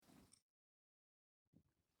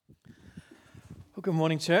Well, good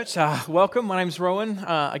morning, church. Welcome. My name's Rowan.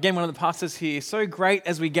 Again, one of the pastors here. So great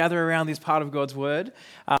as we gather around this part of God's Word.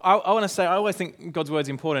 I want to say, I always think God's Word's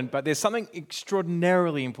important, but there's something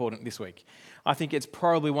extraordinarily important this week. I think it's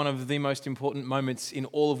probably one of the most important moments in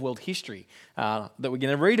all of world history that we're going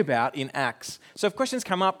to read about in Acts. So if questions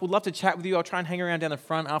come up, we'd love to chat with you. I'll try and hang around down the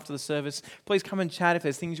front after the service. Please come and chat if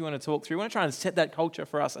there's things you want to talk through. We want to try and set that culture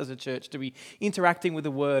for us as a church to be interacting with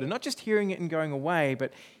the Word and not just hearing it and going away,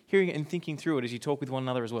 but hearing it and thinking through it as you talk with one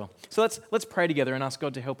another as well. So let's pray together and ask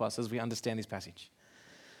God to help us as we understand this passage.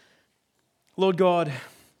 Lord God,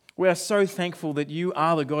 we are so thankful that you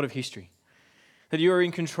are the God of history, that you are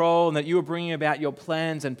in control and that you are bringing about your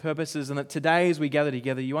plans and purposes, and that today as we gather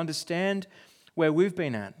together, you understand where we've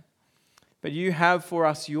been at, but you have for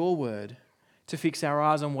us your word to fix our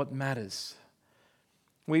eyes on what matters.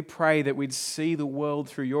 We pray that we'd see the world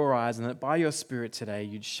through your eyes and that by your Spirit today,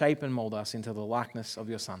 you'd shape and mold us into the likeness of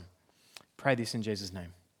your Son. Pray this in Jesus'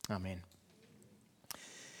 name. Amen.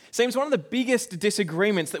 Seems one of the biggest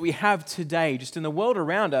disagreements that we have today, just in the world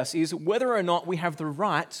around us, is whether or not we have the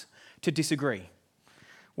right to disagree.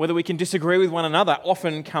 Whether we can disagree with one another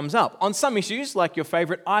often comes up. On some issues, like your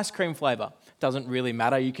favourite ice cream flavour, doesn't really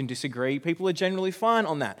matter, you can disagree. People are generally fine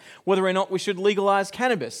on that. Whether or not we should legalise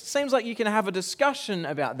cannabis, seems like you can have a discussion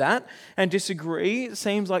about that and disagree. It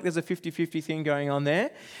seems like there's a 50-50 thing going on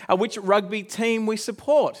there. Which rugby team we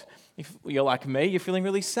support. If you're like me, you're feeling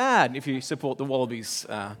really sad if you support the Wallabies.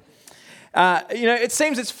 It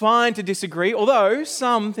seems it's fine to disagree, although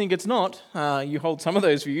some think it's not. You hold some of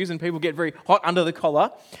those views and people get very hot under the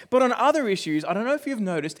collar. But on other issues, I don't know if you've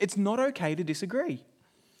noticed, it's not okay to disagree.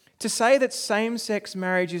 To say that same-sex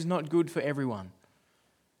marriage is not good for everyone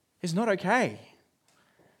is not okay.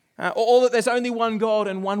 Or that there's only one God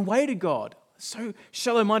and one way to God. So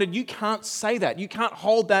shallow-minded, you can't say that. You can't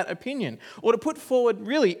hold that opinion. Or to put forward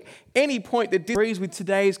really any point that disagrees with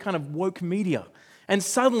today's kind of woke media. And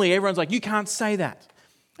suddenly everyone's like, you can't say that.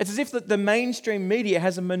 It's as if the mainstream media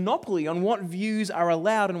has a monopoly on what views are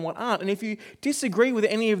allowed and what aren't. And if you disagree with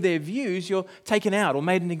any of their views, you're taken out or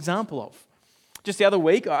made an example of. Just the other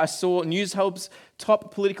week, I saw Newshub's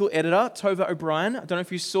top political editor, Tova O'Brien. I don't know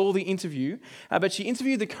if you saw the interview, but she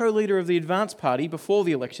interviewed the co-leader of the Advance Party before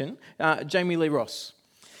the election, Jamie Lee Ross.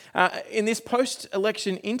 In this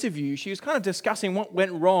post-election interview, she was kind of discussing what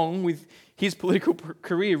went wrong with his political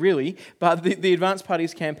career, really, but the Advance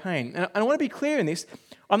Party's campaign. And I want to be clear in this.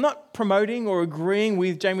 I'm not promoting or agreeing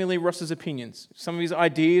with Jamie Lee Ross's opinions. Some of his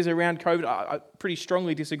ideas around COVID, I pretty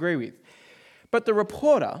strongly disagree with. But the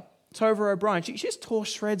reporter, Tova O'Brien, she just tore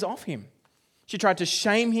shreds off him. She tried to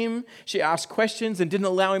shame him. She asked questions and didn't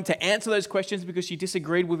allow him to answer those questions because she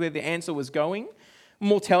disagreed with where the answer was going.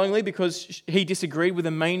 More tellingly, because he disagreed with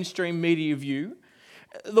the mainstream media view.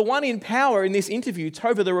 The one in power in this interview,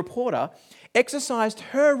 Tova the reporter, exercised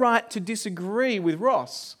her right to disagree with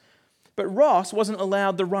Ross, but Ross wasn't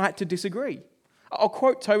allowed the right to disagree. I'll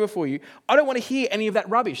quote Tova for you. "I don't want to hear any of that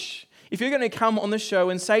rubbish. If you're going to come on the show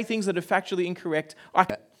and say things that are factually incorrect,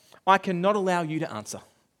 I cannot allow you to answer."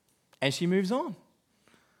 And she moves on.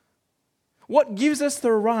 What gives us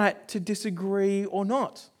the right to disagree or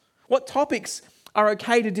not? What topics are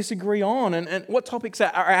okay to disagree on and what topics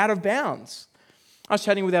are out of bounds? I was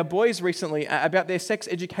chatting with our boys recently about their sex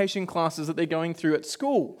education classes that they're going through at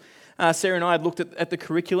school. Sarah and I had looked at the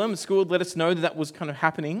curriculum. School had let us know that was kind of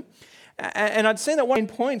happening. And I'd seen that one of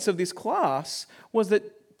the points of this class was that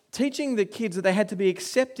teaching the kids that they had to be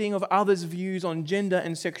accepting of others' views on gender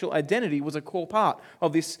and sexual identity was a core part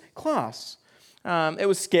of this class. It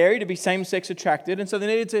was scary to be same-sex attracted, and so they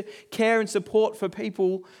needed to care and support for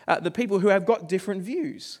people, the people who have got different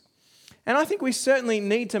views. And I think we certainly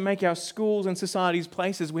need to make our schools and societies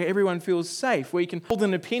places where everyone feels safe, where you can hold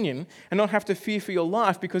an opinion and not have to fear for your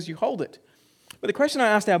life because you hold it. But the question I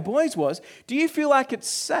asked our boys was, do you feel like it's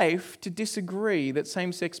safe to disagree that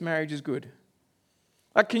same-sex marriage is good?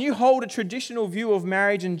 Like, can you hold a traditional view of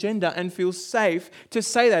marriage and gender and feel safe to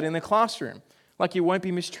say that in the classroom? Like you won't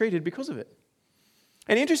be mistreated because of it?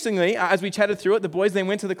 And interestingly, as we chatted through it, the boys then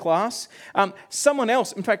went to the class. Someone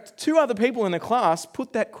else, in fact, two other people in the class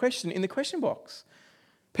put that question in the question box.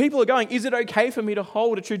 People are going, is it okay for me to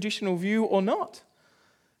hold a traditional view or not?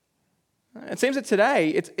 It seems that today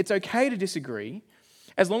it's okay to disagree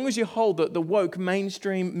as long as you hold the woke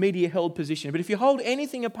mainstream media held position. But if you hold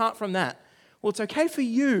anything apart from that, well, it's okay for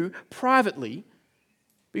you privately,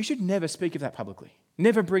 but you should never speak of that publicly.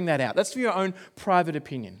 Never bring that out. That's for your own private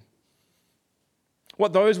opinion.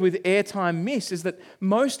 What those with airtime miss is that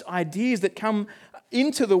most ideas that come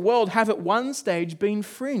into the world have at one stage been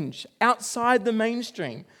fringe, outside the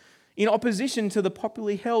mainstream, in opposition to the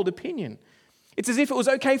popularly held opinion. It's as if it was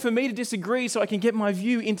okay for me to disagree so I can get my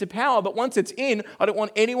view into power, but once it's in, I don't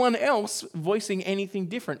want anyone else voicing anything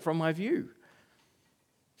different from my view.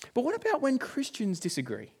 But what about when Christians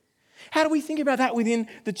disagree? How do we think about that within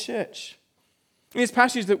the church? In this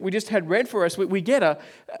passage that we just had read for us, we get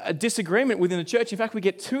a disagreement within the church. In fact, we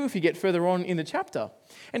get two if you get further on in the chapter.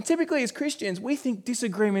 And typically as Christians, we think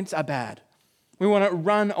disagreements are bad. We want to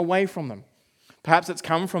run away from them. Perhaps it's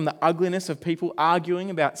come from the ugliness of people arguing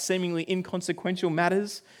about seemingly inconsequential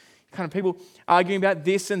matters. Kind of people arguing about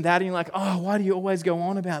this and that, and you're like, oh, why do you always go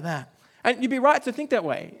on about that? And you'd be right to think that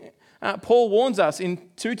way. Paul warns us in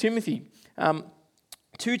 2 Timothy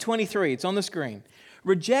 2:23, it's on the screen.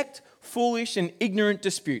 Reject foolish and ignorant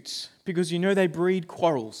disputes, because you know they breed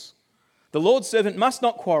quarrels. The Lord's servant must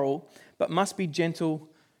not quarrel, but must be gentle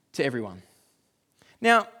to everyone.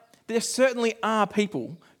 Now, there certainly are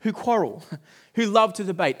people who quarrel, who love to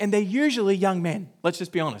debate, and they're usually young men. Let's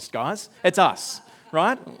just be honest, guys. It's us,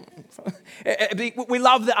 right? We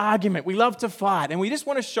love the argument. We love to fight, and we just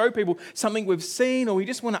want to show people something we've seen, or we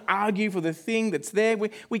just want to argue for the thing that's there.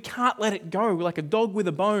 We can't let it go. We're like a dog with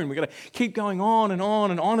a bone. We've got to keep going on and on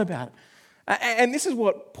and on about it. And this is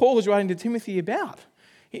what Paul is writing to Timothy about.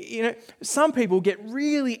 You know, some people get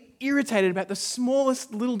really irritated about the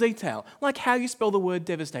smallest little detail, like how you spell the word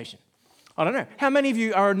devastation. I don't know. How many of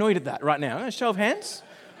you are annoyed at that right now? A show of hands?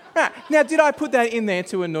 Right. Now, did I put that in there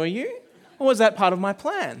to annoy you? Or was that part of my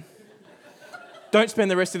plan? Don't spend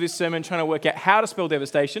the rest of this sermon trying to work out how to spell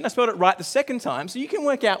devastation. I spelled it right the second time, so you can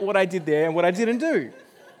work out what I did there and what I didn't do.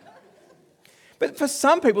 But for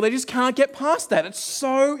some people, they just can't get past that. It's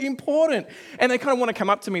so important. And they kind of want to come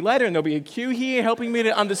up to me later, and there'll be a cue here helping me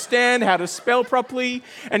to understand how to spell properly.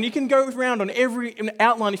 And you can go around on every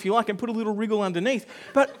outline if you like and put a little wriggle underneath.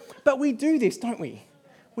 But we do this, don't we?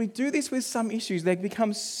 We do this with some issues. They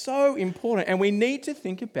become so important, and we need to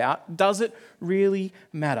think about, does it really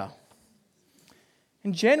matter?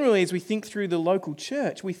 And generally, as we think through the local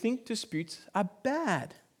church, we think disputes are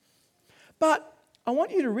bad. But I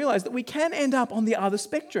want you to realize that we can end up on the other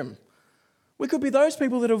spectrum. We could be those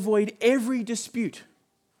people that avoid every dispute.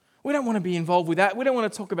 We don't want to be involved with that. We don't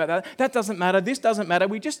want to talk about that. That doesn't matter. This doesn't matter.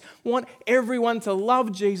 We just want everyone to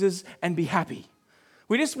love Jesus and be happy.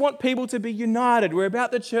 We just want people to be united. We're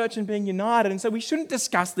about the church and being united. And so we shouldn't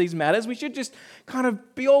discuss these matters. We should just kind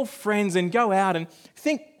of be all friends and go out and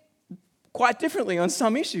think quite differently on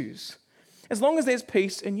some issues, as long as there's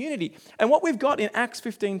peace and unity. And what we've got in Acts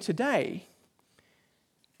 15 today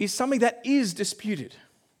is something that is disputed.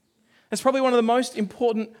 It's probably one of the most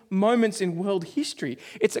important moments in world history.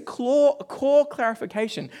 It's a core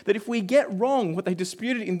clarification that if we get wrong what they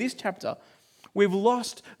disputed in this chapter, we've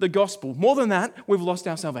lost the gospel. More than that, we've lost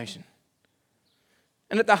our salvation.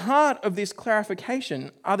 And at the heart of this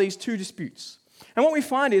clarification are these two disputes. And what we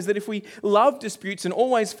find is that if we love disputes and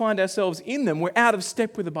always find ourselves in them, we're out of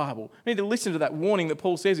step with the Bible. We need to listen to that warning that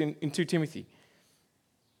Paul says in 2 Timothy.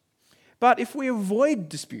 But if we avoid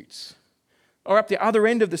disputes, or up the other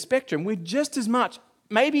end of the spectrum, we're just as much,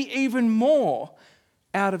 maybe even more,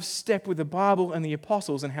 out of step with the Bible and the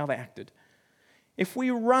apostles and how they acted. If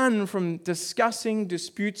we run from discussing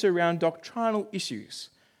disputes around doctrinal issues,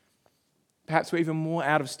 perhaps we're even more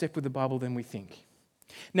out of step with the Bible than we think.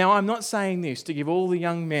 Now, I'm not saying this to give all the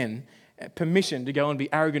young men permission to go and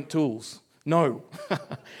be arrogant tools. No.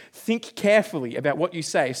 Think carefully about what you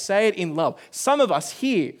say. Say it in love. Some of us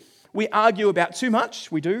here, we argue about too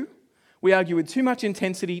much, we do. We argue with too much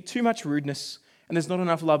intensity, too much rudeness, and there's not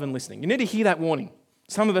enough love and listening. You need to hear that warning.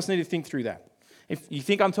 Some of us need to think through that. If you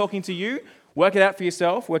think I'm talking to you, work it out for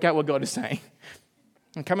yourself, work out what God is saying.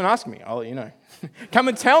 And come and ask me, I'll let you know. Come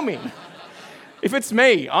and tell me. If it's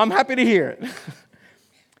me, I'm happy to hear it.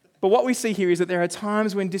 But what we see here is that there are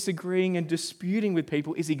times when disagreeing and disputing with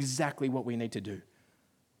people is exactly what we need to do.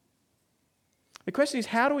 The question is,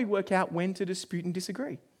 how do we work out when to dispute and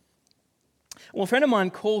disagree? Well, a friend of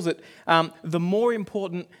mine calls it the more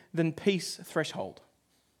important than peace threshold.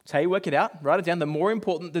 That's how you work it out. Write it down, the more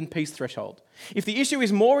important than peace threshold. If the issue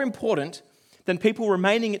is more important than people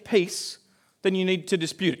remaining at peace, then you need to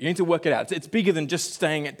dispute it. You need to work it out. It's bigger than just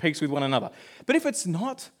staying at peace with one another. But if it's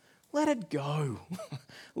not, let it go.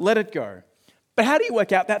 Let it go. But how do you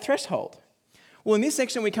work out that threshold? Well, in this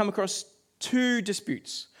section, we come across two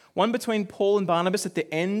disputes. One between Paul and Barnabas at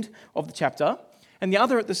the end of the chapter, and the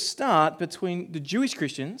other at the start between the Jewish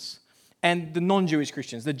Christians and the non-Jewish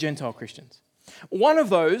Christians, the Gentile Christians. One of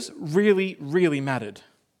those really, really mattered.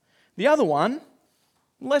 The other one,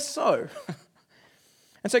 less so.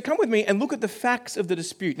 And so come with me and look at the facts of the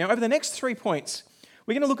dispute. Now, over the next 3 points,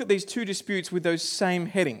 we're going to look at these two disputes with those same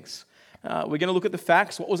headings. We're going to look at the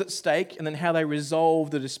facts, what was at stake, and then how they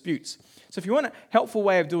resolved the disputes. So if you want a helpful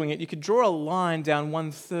way of doing it, you could draw a line down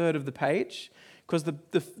 1/3 of the page, because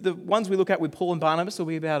the ones we look at with Paul and Barnabas will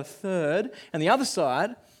be about 1/3, and the other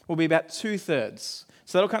side will be about 2/3.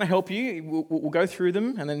 So that'll kind of help you. We'll go through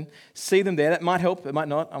them and then see them there. That might help, it might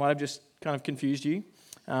not. I might have just kind of confused you.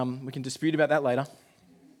 We can dispute about that later.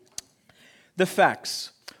 The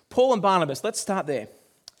facts. Paul and Barnabas, let's start there.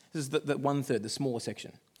 This is the 1/3, the smaller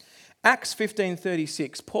section. Acts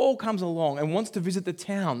 15:36, Paul comes along and wants to visit the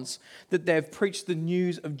towns that they've preached the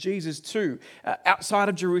news of Jesus to, outside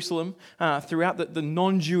of Jerusalem, throughout the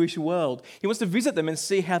non-Jewish world. He wants to visit them and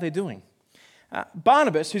see how they're doing.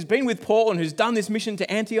 Barnabas, who's been with Paul and who's done this mission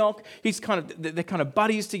to Antioch, they're kind of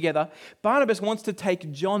buddies together. Barnabas wants to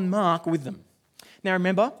take John Mark with them. Now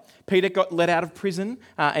remember, Peter got let out of prison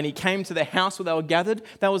and he came to the house where they were gathered.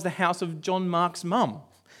 That was the house of John Mark's mum.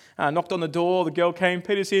 Knocked on the door, the girl came,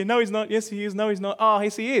 Peter's here, no he's not, yes he is, no he's not, oh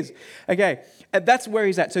yes he is. Okay, that's where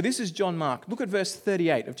he's at. So this is John Mark. Look at verse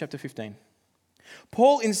 38 of chapter 15.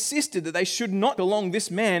 Paul insisted that they should not belong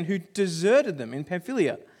this man who deserted them in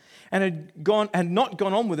Pamphylia and had not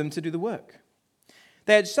gone on with them to do the work.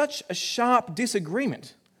 They had such a sharp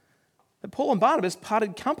disagreement that Paul and Barnabas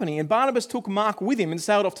parted company, and Barnabas took Mark with him and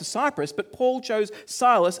sailed off to Cyprus, but Paul chose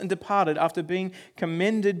Silas and departed after being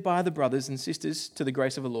commended by the brothers and sisters to the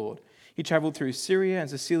grace of the Lord. He travelled through Syria and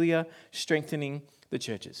Cilicia, strengthening the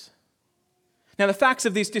churches. Now, the facts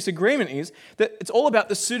of this disagreement is that it's all about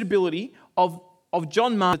the suitability of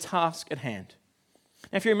John Mark's task at hand.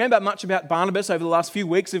 Now, if you remember much about Barnabas over the last few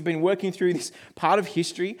weeks, we've been working through this part of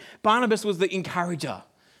history. Barnabas was the encourager.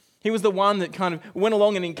 He was the one that kind of went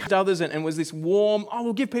along and encouraged others and was this warm,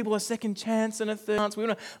 we'll give people a second chance and a third chance. We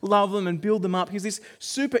want to love them and build them up. He's this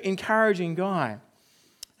super encouraging guy.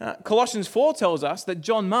 Colossians 4 tells us that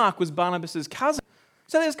John Mark was Barnabas' cousin.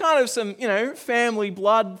 So there's kind of some, family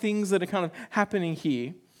blood things that are kind of happening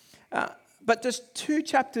here. But just 2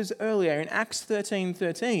 chapters earlier in Acts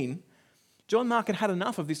 13:13, John Mark had had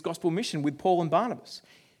enough of this gospel mission with Paul and Barnabas.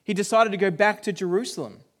 He decided to go back to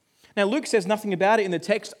Jerusalem. Now, Luke says nothing about it in the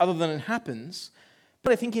text other than it happens, but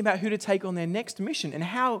they're thinking about who to take on their next mission, and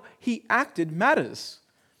how he acted matters.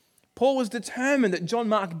 Paul was determined that John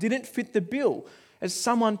Mark didn't fit the bill as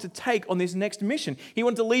someone to take on this next mission. He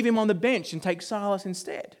wanted to leave him on the bench and take Silas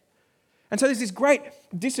instead. And so there's this great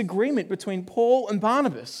disagreement between Paul and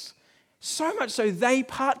Barnabas, so much so they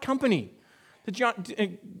part company.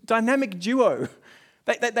 The dynamic duo.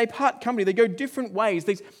 They part company. They go different ways.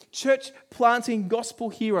 These church-planting gospel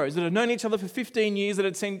heroes that have known each other for 15 years, that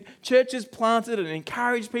had seen churches planted and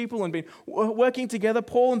encouraged people and been working together,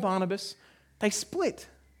 Paul and Barnabas, they split.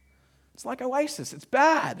 It's like Oasis. It's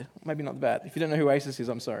bad. Maybe not bad. If you don't know who Oasis is,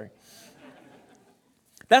 I'm sorry.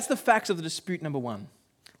 That's the facts of the dispute number 1.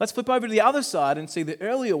 Let's flip over to the other side and see the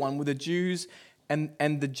earlier one with the Jews and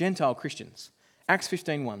the Gentile Christians. Acts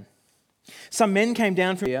 15:1. Some men came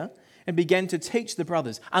down from here and began to teach the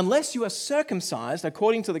brothers, unless you are circumcised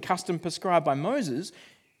according to the custom prescribed by Moses,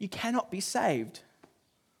 you cannot be saved.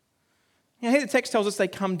 Now, here the text tells us they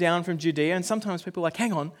come down from Judea, and sometimes people are like,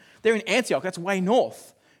 hang on, they're in Antioch, that's way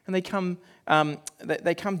north. And they come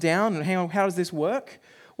down, and hang on, how does this work?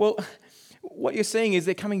 Well, what you're seeing is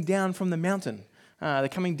they're coming down from the mountain. They're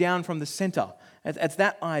coming down from the center. It's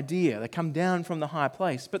that idea. They come down from the high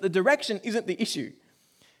place. But the direction isn't the issue.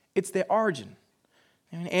 It's their origin.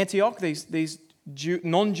 In Antioch, these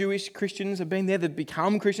non-Jewish Christians have been there. They've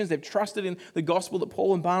become Christians. They've trusted in the gospel that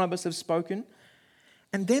Paul and Barnabas have spoken.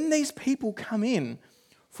 And then these people come in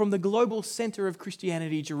from the global center of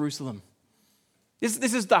Christianity, Jerusalem.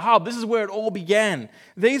 This is the hub. This is where it all began.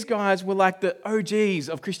 These guys were like the OGs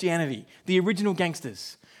of Christianity, the original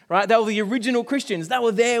gangsters. Right? They were the original Christians. They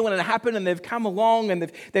were there when it happened, and they've come along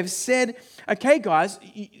and they've said, okay, guys,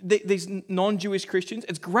 these non-Jewish Christians,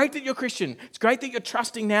 it's great that you're Christian. It's great that you're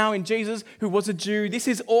trusting now in Jesus, who was a Jew. This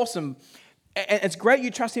is awesome. And it's great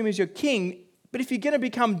you trust him as your king, but if you're going to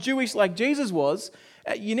become Jewish like Jesus was,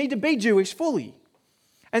 you need to be Jewish fully.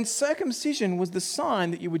 And circumcision was the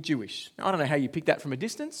sign that you were Jewish. Now, I don't know how you picked that from a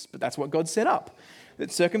distance, but that's what God set up.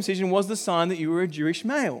 That circumcision was the sign that you were a Jewish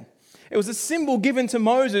male. It was a symbol given to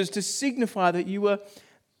Moses to signify that you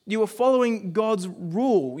were following God's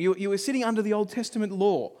rule. You were sitting under the Old Testament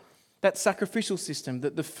law, that sacrificial system,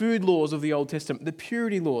 the food laws of the Old Testament, the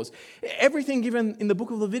purity laws. Everything given in the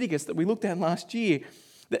book of Leviticus that we looked at last year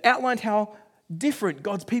that outlined how different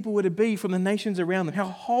God's people were to be from the nations around them, how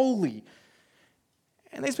holy.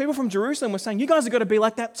 And these people from Jerusalem were saying, you guys have got to be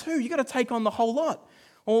like that too. You've got to take on the whole lot.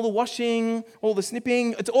 All the washing, all the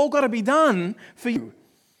snipping, it's all got to be done for you.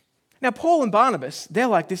 Now, Paul and Barnabas, they're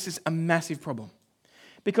like, this is a massive problem.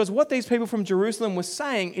 Because what these people from Jerusalem were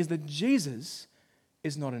saying is that Jesus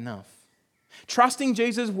is not enough. Trusting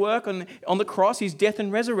Jesus' work on the cross, his death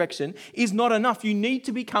and resurrection, is not enough. You need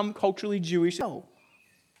to become culturally Jewish. And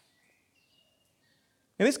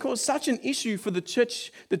this caused such an issue for the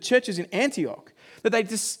churches in Antioch, that they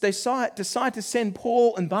decide to send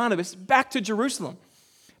Paul and Barnabas back to Jerusalem,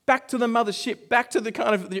 back to the mothership, back to the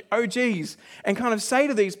kind of the OGs, and kind of say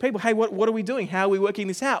to these people, hey, what are we doing? How are we working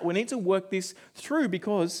this out? We need to work this through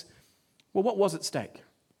because, well, what was at stake?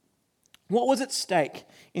 What was at stake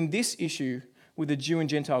in this issue with the Jew and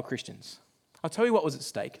Gentile Christians? I'll tell you what was at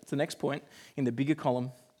stake. It's the next point in the bigger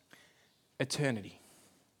column: eternity.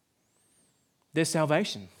 Their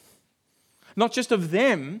salvation. Not just of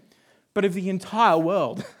them, but of the entire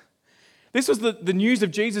world. This was the news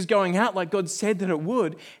of Jesus going out like God said that it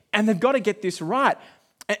would, and they've got to get this right.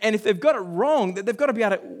 And if they've got it wrong, they've got to be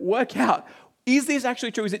able to work out, is this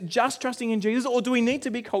actually true? Is it just trusting in Jesus, or do we need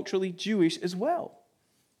to be culturally Jewish as well?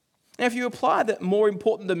 Now, if you apply the more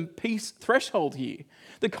important than peace threshold here,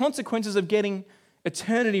 the consequences of getting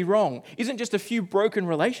eternity wrong isn't just a few broken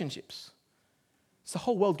relationships. It's the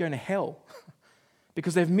whole world going to hell.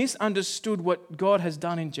 Because they've misunderstood what God has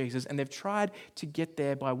done in Jesus, and they've tried to get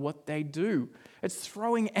there by what they do. It's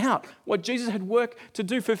throwing out what Jesus had worked to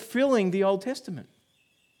do, fulfilling the Old Testament.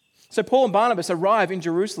 So Paul and Barnabas arrive in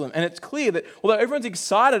Jerusalem, and it's clear that although everyone's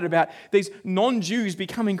excited about these non-Jews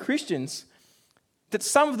becoming Christians, that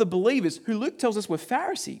some of the believers, who Luke tells us were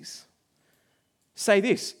Pharisees, say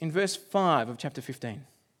this in verse 5 of chapter 15.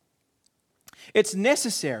 It's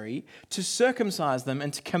necessary to circumcise them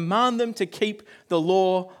and to command them to keep the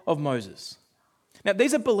law of Moses. Now,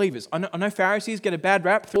 these are believers. I know Pharisees get a bad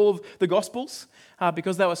rap through all of the Gospels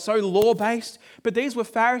because they were so law-based, but these were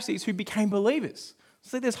Pharisees who became believers.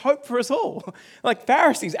 So there's hope for us all. Like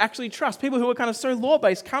Pharisees actually trust. People who are kind of so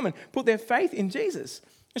law-based come and put their faith in Jesus.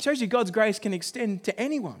 It shows you God's grace can extend to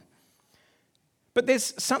anyone. But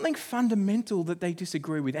there's something fundamental that they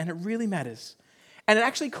disagree with, and it really matters. And it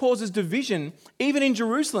actually causes division, even in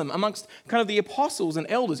Jerusalem, amongst kind of the apostles and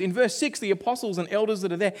elders. In verse 6, the apostles and elders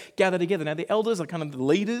that are there gather together. Now, the elders are kind of the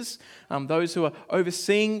leaders, those who are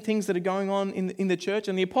overseeing things that are going on in the church.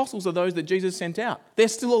 And the apostles are those that Jesus sent out. They're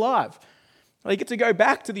still alive. They get to go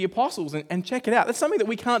back to the apostles and check it out. That's something that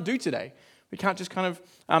we can't do today. We can't just kind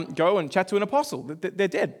of go and chat to an apostle. They're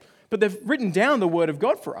dead. But they've written down the word of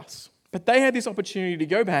God for us. But they had this opportunity to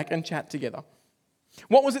go back and chat together.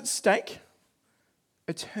 What was at stake?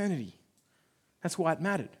 Eternity. That's why it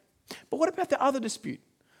mattered. But what about the other dispute?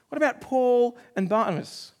 What about Paul and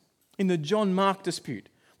Barnabas in the John Mark dispute?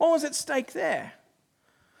 What was at stake there?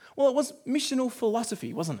 Well, it was missional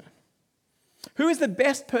philosophy, wasn't it? Who is the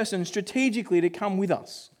best person strategically to come with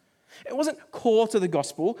us? It wasn't core to the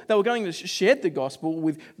gospel. They were going to share the gospel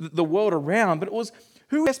with the world around, but it was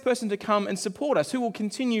who is the best person to come and support us? Who will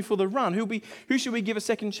continue for the run? Who should we give a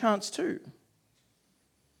second chance to?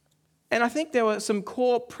 And I think there were some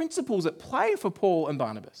core principles at play for Paul and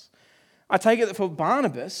Barnabas. I take it that for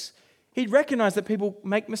Barnabas, he'd recognized that people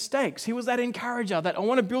make mistakes. He was that encourager, that I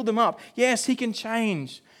want to build them up. Yes, he can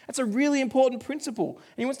change. That's a really important principle.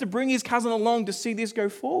 And he wants to bring his cousin along to see this go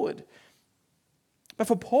forward. But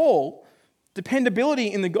for Paul, dependability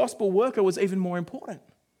in the gospel worker was even more important.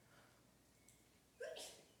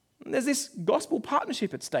 There's this gospel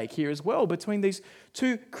partnership at stake here as well between these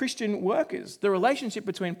two Christian workers, the relationship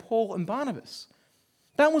between Paul and Barnabas.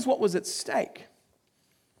 That was what was at stake.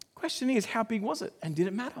 The question is, how big was it and did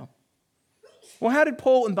it matter? Well, how did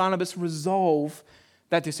Paul and Barnabas resolve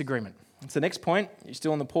that disagreement? That's the next point. You're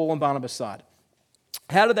still on the Paul and Barnabas side.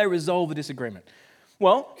 How did they resolve the disagreement?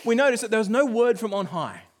 Well, we notice that there was no word from on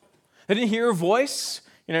high. They didn't hear a voice,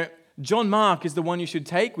 John Mark is the one you should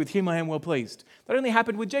take. With him I am well pleased. That only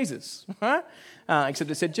happened with Jesus, right? Except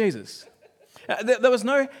it said Jesus. There was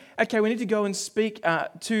no, okay, we need to go and speak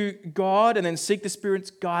to God and then seek the Spirit's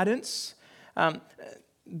guidance.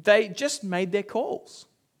 They just made their calls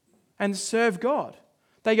and served God.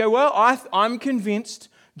 They go, well, I'm convinced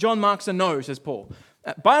John Mark's a no, says Paul.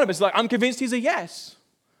 Barnabas is like, I'm convinced he's a yes.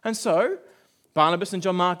 And so Barnabas and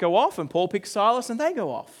John Mark go off, and Paul picks Silas and they go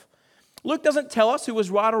off. Luke doesn't tell us who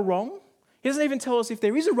was right or wrong. He doesn't even tell us if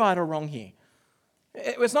there is a right or wrong here.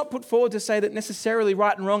 It's not put forward to say that necessarily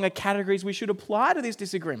right and wrong are categories we should apply to this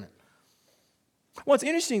disagreement. What's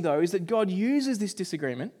interesting, though, is that God uses this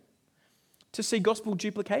disagreement to see gospel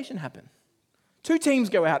duplication happen. Two teams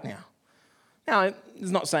go out now. Now,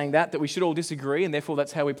 it's not saying that we should all disagree and therefore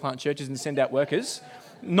that's how we plant churches and send out workers.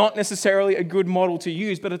 Not necessarily a good model to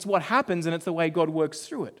use, but it's what happens and it's the way God works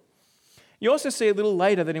through it. You also see a little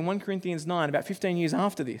later that in 1 Corinthians 9, about 15 years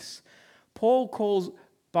after this, Paul calls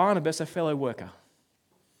Barnabas a fellow worker.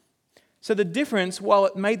 So the difference, while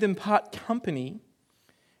it made them part company,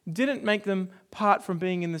 didn't make them part from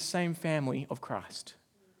being in the same family of Christ.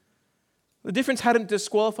 The difference hadn't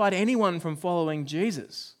disqualified anyone from following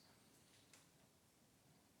Jesus.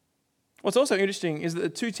 What's also interesting is that the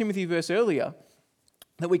 2 Timothy verse earlier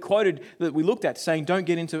that we quoted, that we looked at, saying don't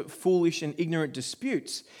get into foolish and ignorant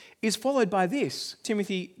disputes, is followed by this,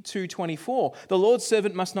 Timothy 2:24. The Lord's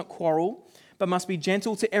servant must not quarrel, but must be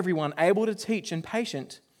gentle to everyone, able to teach and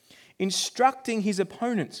patient, instructing his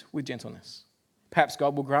opponents with gentleness. Perhaps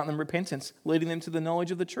God will grant them repentance, leading them to the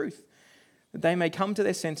knowledge of the truth, that they may come to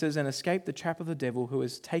their senses and escape the trap of the devil who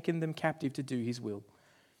has taken them captive to do his will.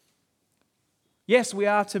 Yes, we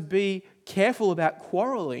are to be careful about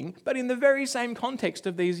quarreling, but in the very same context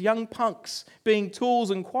of these young punks being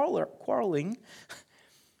tools and quarreling,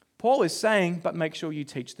 Paul is saying, but make sure you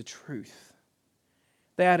teach the truth.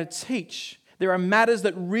 They are to teach. There are matters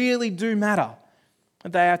that really do matter.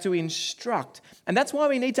 They are to instruct. And that's why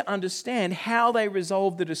we need to understand how they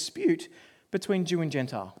resolved the dispute between Jew and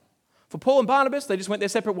Gentile. For Paul and Barnabas, they just went their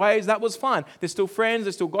separate ways. That was fine. They're still friends.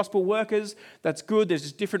 They're still gospel workers. That's good. There's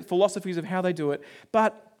just different philosophies of how they do it.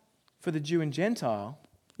 But for the Jew and Gentile,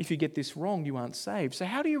 if you get this wrong, you aren't saved. So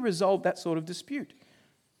how do you resolve that sort of dispute?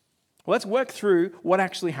 Well, let's work through what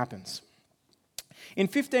actually happens. In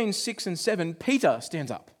 15:6 and 7, Peter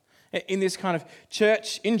stands up in this kind of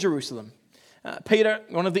church in Jerusalem. Peter,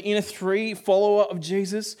 one of the inner three, follower of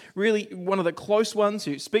Jesus, really one of the close ones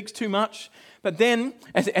who speaks too much. But then,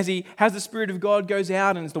 as he has the Spirit of God, goes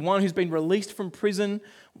out and is the one who's been released from prison.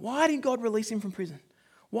 Why did God release him from prison?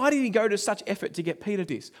 Why did he go to such effort to get Peter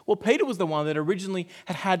this? Well, Peter was the one that originally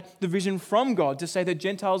had the vision from God to say that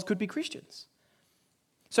Gentiles could be Christians.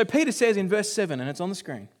 So Peter says in verse 7, and it's on the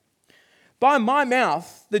screen, by my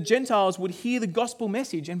mouth the Gentiles would hear the gospel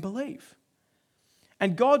message and believe.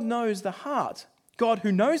 And God knows the heart. God,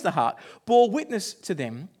 who knows the heart, bore witness to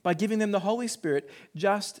them by giving them the Holy Spirit,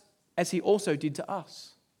 just as he also did to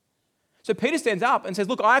us. So Peter stands up and says,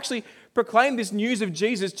 look, I actually proclaimed this news of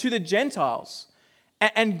Jesus to the Gentiles,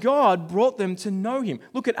 and God brought them to know him.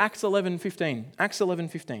 Look at Acts 11:15. Acts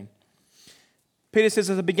 11:15. Peter says,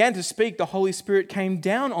 as I began to speak, the Holy Spirit came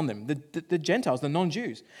down on them, the Gentiles, the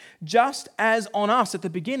non-Jews, just as on us at the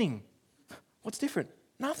beginning. What's different?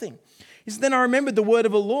 Nothing. He said, then I remembered the word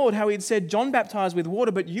of the Lord, how he had said, John baptized with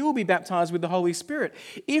water, but you will be baptized with the Holy Spirit.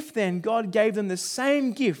 If then God gave them the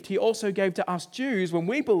same gift he also gave to us Jews when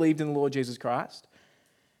we believed in the Lord Jesus Christ,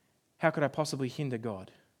 how could I possibly hinder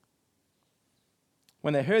God?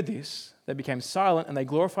 When they heard this, they became silent and they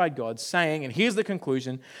glorified God, saying, and here's the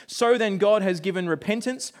conclusion, so then God has given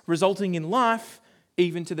repentance resulting in life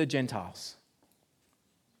even to the Gentiles.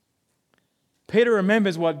 Peter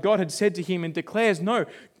remembers what God had said to him and declares, no,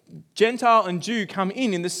 Gentile and Jew come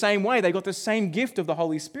in the same way. They got the same gift of the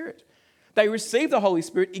Holy Spirit. They received the Holy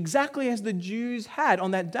Spirit exactly as the Jews had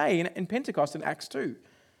on that day in Pentecost in Acts 2.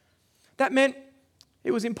 That meant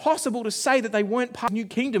it was impossible to say that they weren't part of the new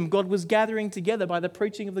kingdom God was gathering together by the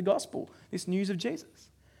preaching of the gospel, this news of Jesus.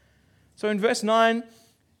 So in verse 9,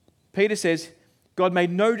 Peter says, God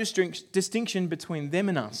made no distinction between them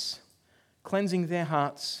and us, cleansing their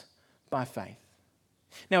hearts by faith.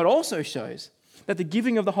 Now it also shows that the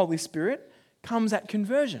giving of the Holy Spirit comes at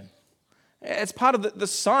conversion. It's part of the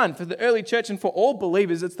sign for the early church and for all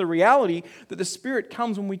believers. It's the reality that the Spirit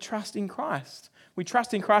comes when we trust in Christ. We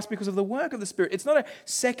trust in Christ because of the work of the Spirit. It's not a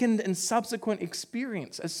second and subsequent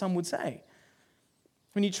experience, as some would say.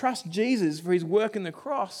 When you trust Jesus for his work in the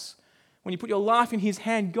cross, when you put your life in his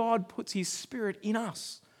hand, God puts his Spirit in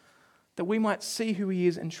us that we might see who he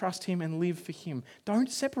is and trust him and live for him.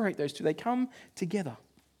 Don't separate those two. They come together.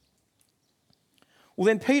 Well,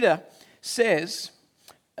 then Peter says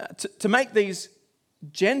to make these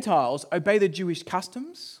Gentiles obey the Jewish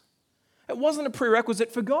customs, it wasn't a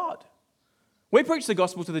prerequisite for God. We preached the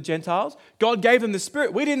gospel to the Gentiles. God gave them the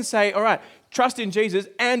Spirit. We didn't say, all right, trust in Jesus,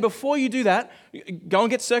 and before you do that, go and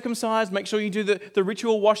get circumcised, make sure you do the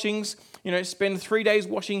ritual washings, spend 3 days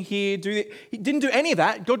washing here. He didn't do any of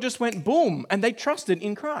that. God just went boom, and they trusted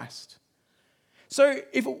in Christ. So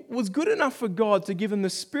if it was good enough for God to give them the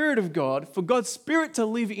Spirit of God, for God's Spirit to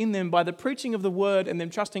live in them by the preaching of the word and them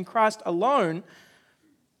trusting Christ alone,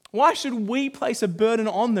 why should we place a burden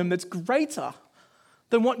on them that's greater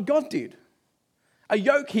than what God did? A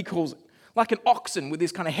yoke, he calls it, like an oxen with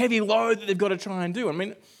this kind of heavy load that they've got to try and do. I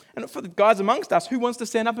mean, and for the guys amongst us, who wants to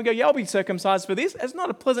stand up and go, yeah, I'll be circumcised for this? It's not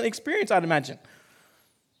a pleasant experience, I'd imagine.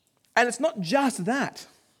 And it's not just that.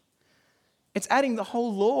 It's adding the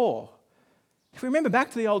whole law. If we remember back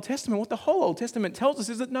to the Old Testament, what the whole Old Testament tells us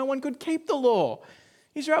is that no one could keep the law.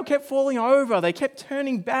 Israel kept falling over. They kept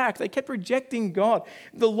turning back. They kept rejecting God.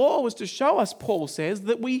 The law was to show us, Paul says,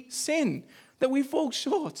 that we sin, that we fall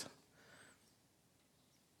short.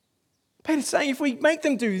 Peter's saying if we make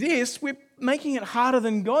them do this, we're making it harder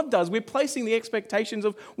than God does. We're placing the expectations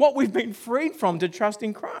of what we've been freed from to trust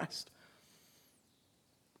in Christ.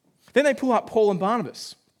 Then they pull up Paul and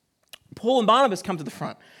Barnabas. Paul and Barnabas come to the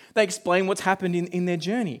front. They explain what's happened in their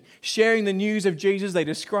journey. Sharing the news of Jesus, they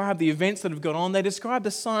describe the events that have gone on. They describe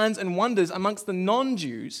the signs and wonders amongst the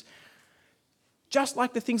non-Jews, just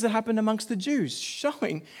like the things that happened amongst the Jews,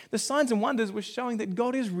 showing the signs and wonders were showing that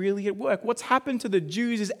God is really at work. What's happened to the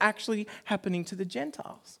Jews is actually happening to the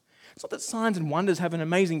Gentiles. It's not that signs and wonders have an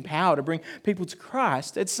amazing power to bring people to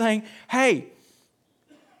Christ. It's saying, hey,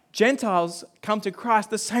 Gentiles come to Christ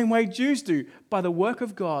the same way Jews do, by the work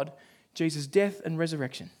of God, Jesus' death and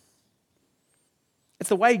resurrection. It's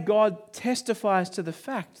the way God testifies to the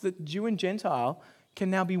fact that Jew and Gentile can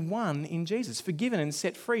now be one in Jesus, forgiven and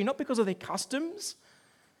set free, not because of their customs,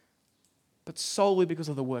 but solely because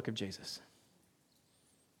of the work of Jesus.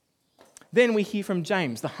 Then we hear from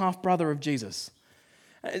James, the half-brother of Jesus.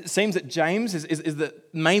 It seems that James is the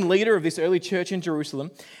main leader of this early church in Jerusalem.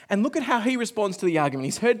 And look at how he responds to the argument.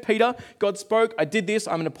 He's heard Peter, God spoke, I did this,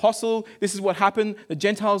 I'm an apostle, this is what happened. The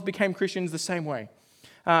Gentiles became Christians the same way.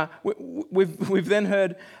 We've then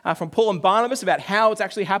heard from Paul and Barnabas about how it's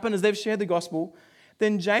actually happened as they've shared the gospel.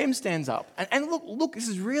 Then James stands up. And look, this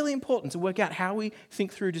is really important to work out how we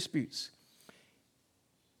think through disputes.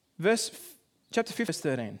 Chapter 5, verse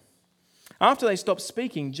 13. After they stopped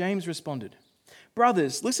speaking, James responded,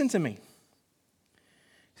 brothers, listen to me.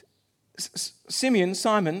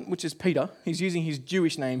 Simon, which is Peter, he's using his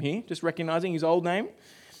Jewish name here, just recognizing his old name,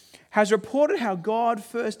 has reported how God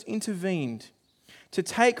first intervened to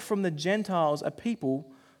take from the Gentiles a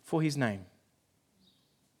people for his name.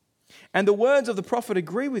 And the words of the prophet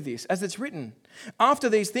agree with this, as it's written, after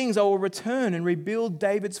these things I will return and rebuild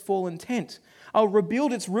David's fallen tent. I'll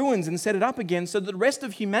rebuild its ruins and set it up again so that the rest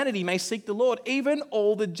of humanity may seek the Lord, even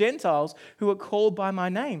all the Gentiles who are called by my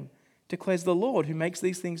name, declares the Lord who makes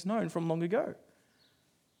these things known from long ago.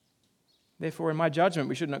 Therefore, in my judgment,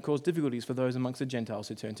 we should not cause difficulties for those amongst the Gentiles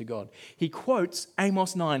who turn to God. He quotes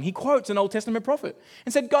Amos 9. He quotes an Old Testament prophet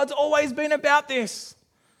and said, God's always been about this.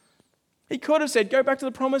 He could have said, go back to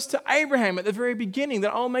the promise to Abraham at the very beginning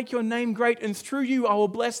that I'll make your name great and through you I will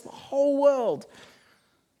bless the whole world.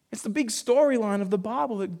 It's the big storyline of the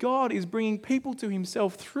Bible that God is bringing people to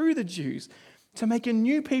himself through the Jews to make a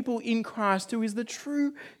new people in Christ who is the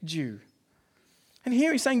true Jew. And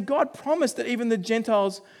here he's saying God promised that even the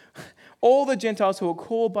Gentiles, all the Gentiles who are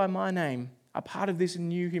called by my name, are part of this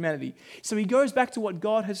new humanity. So he goes back to what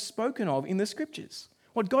God has spoken of in the scriptures,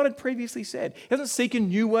 what God had previously said. He doesn't seek a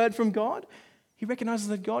new word from God. He recognizes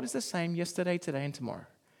that God is the same yesterday, today, and tomorrow.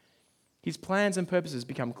 His plans and purposes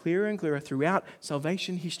become clearer and clearer throughout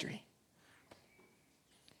salvation history.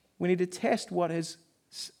 We need to test what has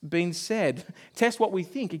been said, test what we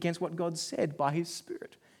think against what God said by his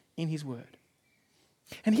Spirit in his word.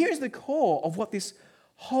 And here is the core of what this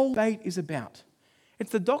whole debate is about.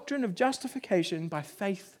 It's the doctrine of justification by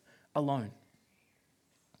faith alone.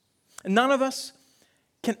 And none of us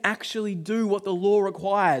can actually do what the law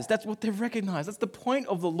requires. That's what they've recognized. That's the point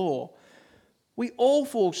of the law. We all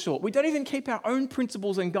fall short. We don't even keep our own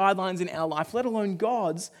principles and guidelines in our life, let alone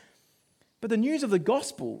God's. But the news of the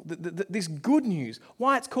gospel, this good news,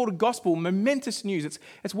 why it's called a gospel, momentous news,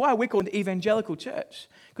 it's why we're called an evangelical church.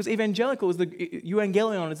 Because evangelical is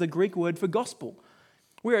euangelion is the Greek word for gospel.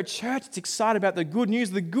 We're a church that's excited about the good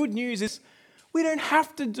news. The good news is we don't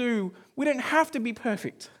have to be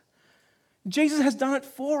perfect. Jesus has done it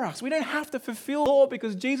for us. We don't have to fulfill the law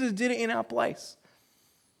because Jesus did it in our place.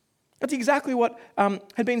 That's exactly what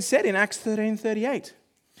had been said in Acts 13:38.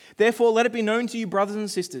 Therefore, let it be known to you, brothers and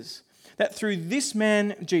sisters, that through this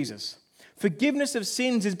man, Jesus, forgiveness of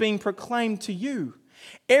sins is being proclaimed to you.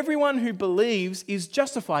 Everyone who believes is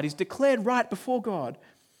justified, is declared right before God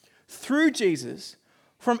through Jesus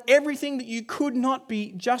from everything that you could not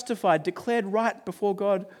be justified, declared right before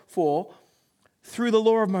God for through the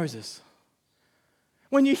law of Moses.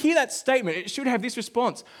 When you hear that statement, it should have this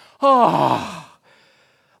response.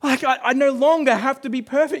 I no longer have to be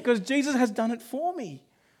perfect because Jesus has done it for me.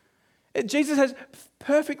 Jesus has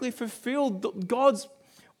perfectly fulfilled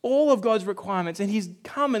all of God's requirements, and he's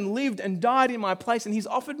come and lived and died in my place, and he's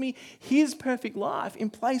offered me his perfect life in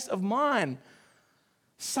place of mine.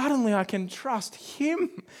 Suddenly I can trust him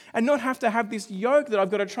and not have to have this yoke that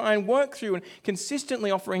I've got to try and work through and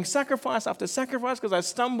consistently offering sacrifice after sacrifice because I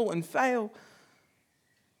stumble and fail.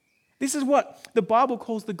 This is what the Bible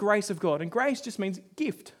calls the grace of God, and grace just means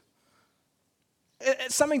gift.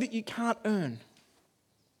 It's something that you can't earn.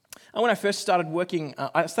 And when I first started working,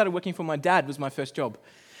 for my dad. Was my first job.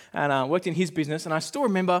 And I worked in his business. And I still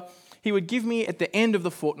remember he would give me at the end of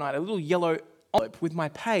the fortnight a little yellow envelope with my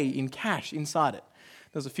pay in cash inside it.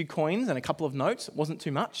 There was a few coins and a couple of notes. It wasn't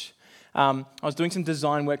too much. I was doing some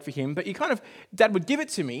design work for him. But Dad would give it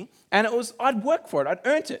to me. And I'd worked for it. I'd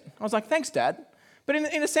earned it. I was like, thanks, Dad. But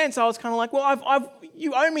in a sense, I was kind of like, well,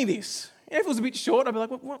 you owe me this. And if it was a bit short, I'd be like,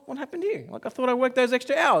 what happened here? Like, I thought I worked those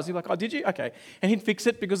extra hours. He'd be like, oh, did you? Okay. And he'd fix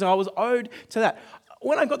it because I was owed to that.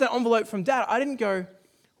 When I got that envelope from Dad, I didn't go,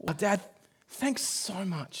 well, Dad, thanks so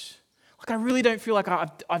much. Like, I really don't feel like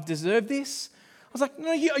I've deserved this. I was like,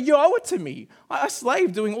 no, you owe it to me. I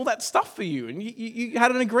slaved doing all that stuff for you. And you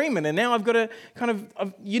had an agreement. And now I've got to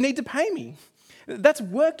you need to pay me. That's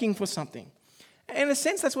working for something. In a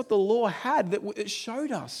sense, that's what the law had. That it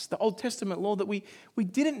showed us, the Old Testament law, that we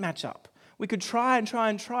didn't match up. We could try and try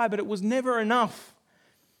and try, but it was never enough.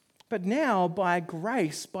 But now, by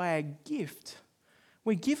grace, by a gift,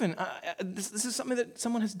 we're given. This is something that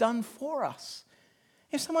someone has done for us.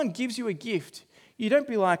 If someone gives you a gift, you don't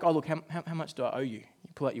be like, oh, look, how much do I owe you? You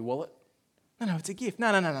pull out your wallet. No, it's a gift.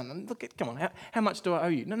 No. Look, come on, how much do I owe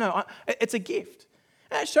you? No, it's a gift.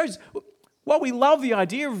 And it shows, while we love the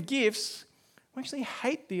idea of gifts, we actually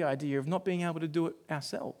hate the idea of not being able to do it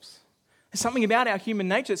ourselves. There's something about our human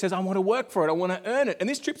nature that says, I want to work for it, I want to earn it. And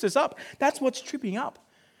this trips us up. That's what's tripping up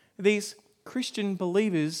these Christian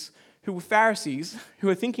believers who were Pharisees, who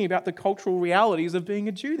are thinking about the cultural realities of being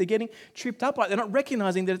a Jew. They're getting tripped up. They're not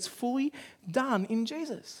recognizing that it's fully done in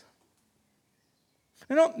Jesus.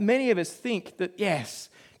 And not many of us think that, yes,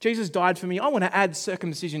 Jesus died for me. I want to add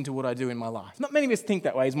circumcision to what I do in my life. Not many of us think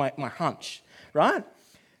that way, is my hunch, right?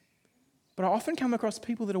 But I often come across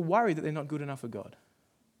people that are worried that they're not good enough for God.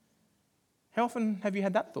 How often have you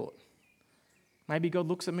had that thought? Maybe God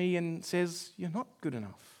looks at me and says, you're not good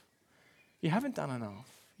enough. You haven't done enough.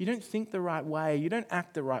 You don't think the right way. You don't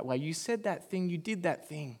act the right way. You said that thing. You did that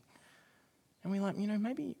thing. And we're like,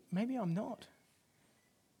 maybe I'm not.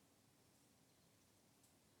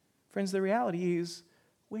 Friends, the reality is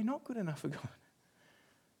we're not good enough for God.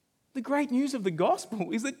 The great news of the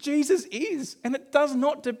gospel is that Jesus is, and it does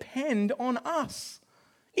not depend on us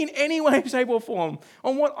in any way, shape, or form,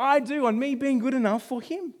 on what I do, on me being good enough for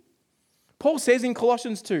him. Paul says in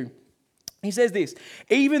Colossians 2, he says this,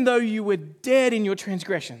 even though you were dead in your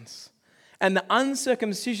transgressions and the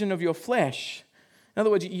uncircumcision of your flesh, in other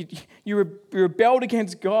words, you rebelled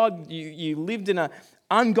against God, you lived in an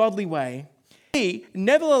ungodly way, he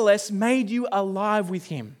nevertheless made you alive with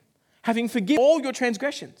him, having forgiven all your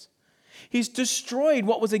transgressions. He's destroyed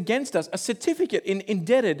what was against us, a certificate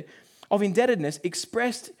of indebtedness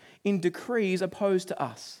expressed in decrees opposed to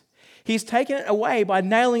us. He's taken it away by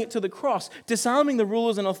nailing it to the cross, disarming the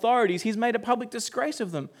rulers and authorities. He's made a public disgrace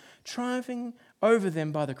of them, triumphing over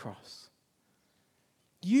them by the cross.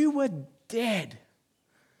 You were dead.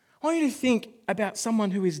 I want you to think about someone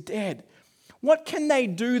who is dead. What can they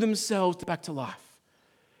do themselves back to life?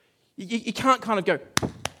 You can't kind of go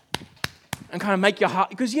and kind of make your heart,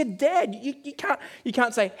 because you're dead. You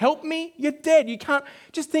can't say, help me, you're dead. You can't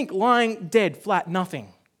just think lying dead, flat,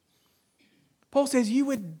 nothing. Paul says you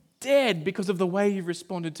were dead because of the way you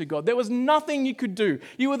responded to God. There was nothing you could do.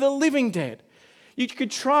 You were the living dead. You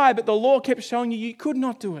could try, but the law kept showing you could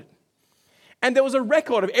not do it. And there was a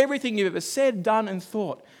record of everything you've ever said, done, and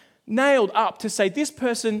thought, nailed up to say this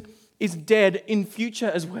person is dead in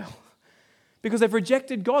future as well. Because they've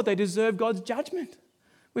rejected God, they deserve God's judgment.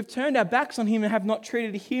 We've turned our backs on him and have not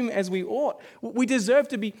treated him as we ought. We deserve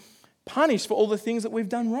to be punished for all the things that we've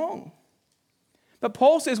done wrong. But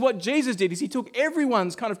Paul says what Jesus did is he took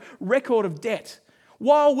everyone's kind of record of debt.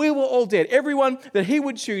 While we were all dead, everyone that he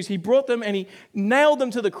would choose, he brought them and he nailed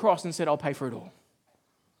them to the cross and said, I'll pay for it all.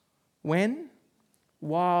 When?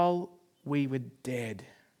 While we were dead.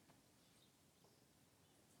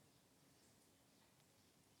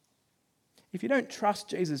 If you don't trust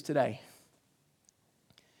Jesus today,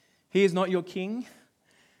 he is not your king.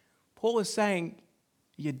 Paul is saying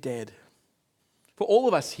you're dead. For all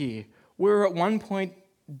of us here, we're at one point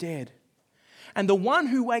dead. And the one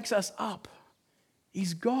who wakes us up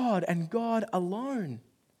is God and God alone.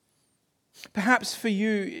 Perhaps for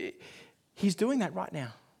you, he's doing that right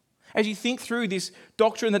now. As you think through this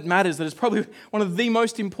doctrine that matters, that is probably one of the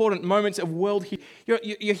most important moments of world history,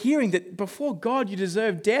 you're hearing that before God you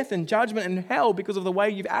deserve death and judgment and hell because of the way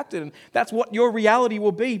you've acted, and that's what your reality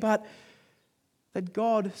will be, but that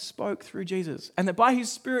God spoke through Jesus, and that by his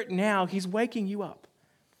Spirit now he's waking you up.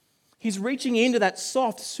 He's reaching into that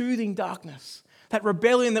soft, soothing darkness, That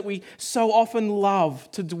rebellion that we so often love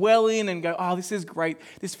to dwell in and go, oh, this is great.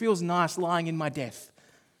 This feels nice lying in my death.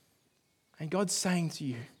 And God's saying to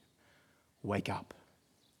you, wake up.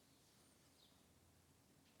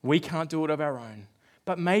 We can't do it of our own.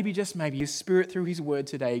 But maybe, just maybe, His Spirit through His word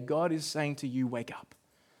today, God is saying to you, wake up.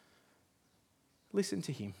 Listen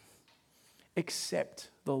to Him. Accept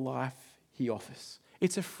the life He offers.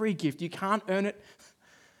 It's a free gift. You can't earn it.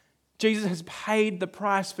 Jesus has paid the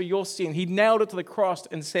price for your sin. He nailed it to the cross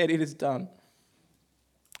and said, it is done.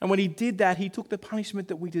 And when He did that, He took the punishment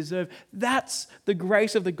that we deserve. That's the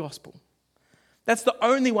grace of the gospel. That's the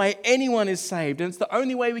only way anyone is saved, and it's the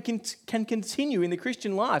only way we can continue in the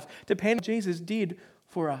Christian life, depending on what Jesus did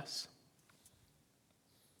for us.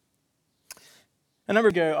 A number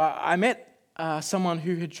ago, I met someone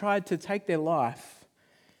who had tried to take their life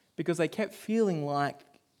because they kept feeling like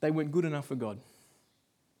they weren't good enough for God.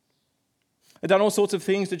 They'd done all sorts of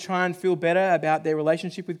things to try and feel better about their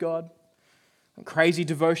relationship with God. Crazy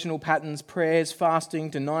devotional patterns, prayers, fasting,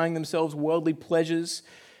 denying themselves worldly pleasures,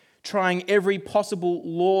 trying every possible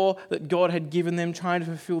law that God had given them, trying to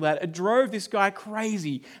fulfill that. It drove this guy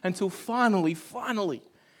crazy until finally,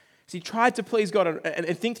 as he tried to please God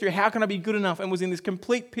and think through how can I be good enough, and was in this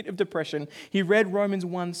complete pit of depression, he read Romans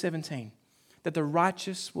 1:17, that the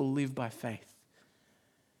righteous will live by faith.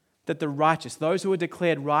 That the righteous, those who are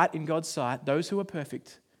declared right in God's sight, those who are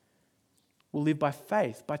perfect, will live by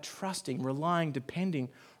faith, by trusting, relying, depending.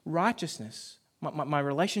 Righteousness, my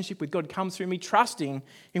relationship with God comes through me trusting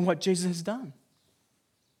in what Jesus has done.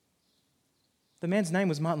 The man's name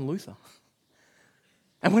was Martin Luther.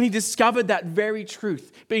 And when he discovered that very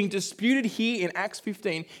truth being disputed here in Acts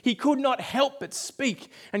 15, he could not help but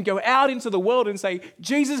speak and go out into the world and say,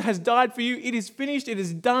 Jesus has died for you. It is finished. It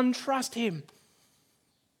is done. Trust Him.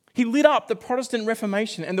 He lit up the Protestant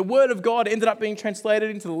Reformation, and the Word of God ended up being translated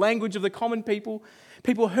into the language of the common people.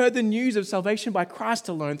 People heard the news of salvation by Christ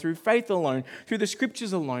alone, through faith alone, through the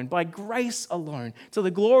Scriptures alone, by grace alone, to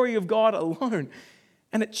the glory of God alone.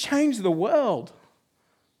 And it changed the world.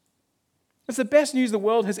 It's the best news the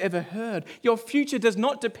world has ever heard. Your future does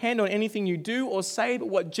not depend on anything you do or say, but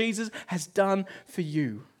what Jesus has done for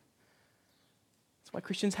you. That's why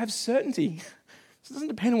Christians have certainty. It doesn't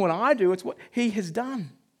depend on what I do, it's what He has done.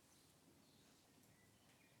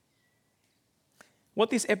 What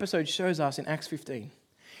this episode shows us in Acts 15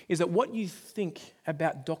 is that what you think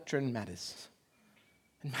about doctrine matters.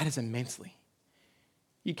 It matters immensely.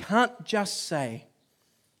 You can't just say,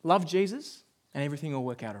 love Jesus and everything will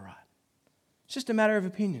work out all right. It's just a matter of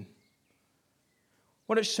opinion.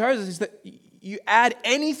 What it shows us is that you add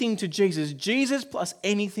anything to Jesus, Jesus plus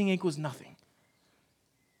anything equals nothing.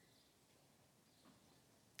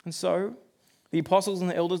 And so, the apostles and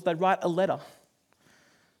the elders, they write a letter.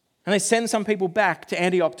 And they send some people back to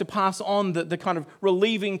Antioch to pass on the kind of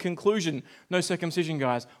relieving conclusion. No circumcision,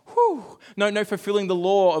 guys. Whew. No fulfilling the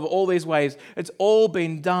law of all these ways. It's all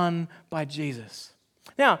been done by Jesus.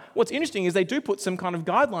 Now, what's interesting is they do put some kind of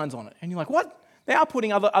guidelines on it. And you're like, what? They are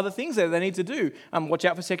putting other things there they need to do. Watch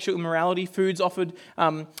out for sexual immorality, foods offered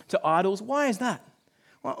to idols. Why is that?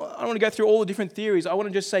 Well, I don't want to go through all the different theories. I want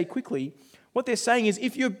to just say quickly, what they're saying is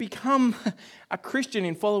if you become a Christian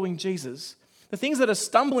in following Jesus, the things that are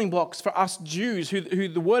stumbling blocks for us Jews, who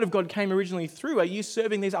the Word of God came originally through, are you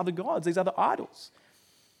serving these other gods, these other idols.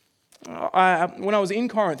 When I was in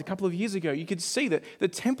Corinth a couple of years ago, you could see that the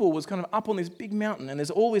temple was kind of up on this big mountain, and there's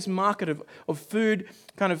all this market of food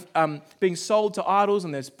kind of being sold to idols,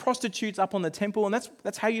 and there's prostitutes up on the temple, and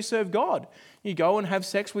that's how you serve God. You go and have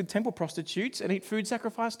sex with temple prostitutes and eat food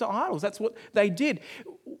sacrificed to idols. That's what they did.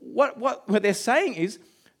 What they're saying is,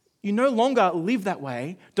 you no longer live that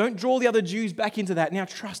way. Don't draw the other Jews back into that. Now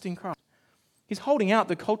trust in Christ. He's holding out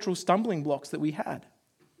the cultural stumbling blocks that we had.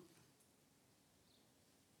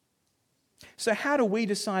 So how do we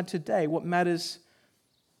decide today what matters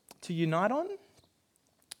to unite on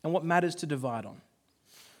and what matters to divide on?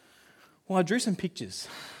 Well, I drew some pictures.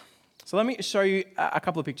 So let me show you a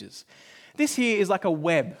couple of pictures. This here is like a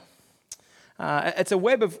web. It's a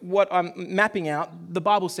web of what I'm mapping out, the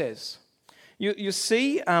Bible says. You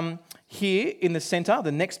see here in the center,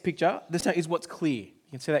 the next picture, this is what's clear.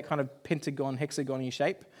 You can see that kind of pentagon, hexagon-y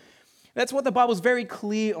shape. That's what the Bible's very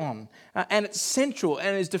clear on. And it's central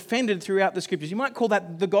and is defended throughout the Scriptures. You might call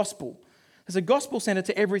that the gospel. There's a gospel center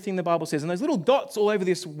to everything the Bible says. And those little dots all over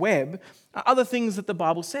this web are other things that the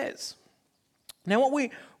Bible says. Now,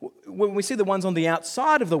 when we see the ones on the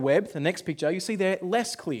outside of the web, the next picture, you see they're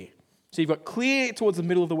less clear. So you've got clear towards the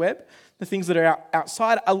middle of the web. The things that are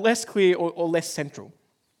outside are less clear or less central.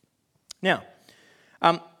 Now,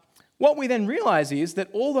 what we then realize is that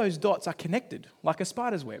all those dots are connected, like a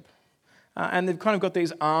spider's web. and they've kind of got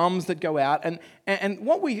these arms that go out. And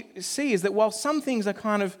what we see is that while some things are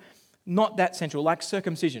kind of not that central, like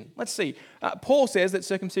circumcision. Let's see. Paul says that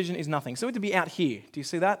circumcision is nothing. So it would be out here. Do you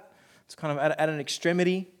see that? It's kind of at an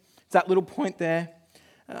extremity. It's that little point there.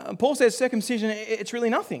 Paul says circumcision, it's really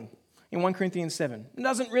nothing in 1 Corinthians 7. It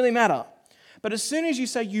doesn't really matter. But as soon as you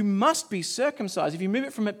say you must be circumcised, if you move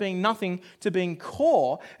it from it being nothing to being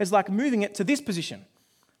core, it's like moving it to this position.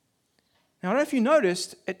 Now, I don't know if you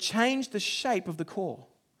noticed, it changed the shape of the core.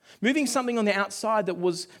 Moving something on the outside that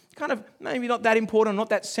was kind of maybe not that important, not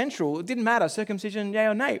that central, it didn't matter, circumcision, yay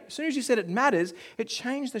or nay. As soon as you said it matters, it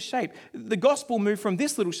changed the shape. The gospel moved from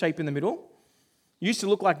this little shape in the middle, used to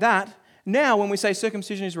look like that. Now, when we say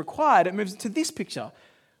circumcision is required, it moves to this picture,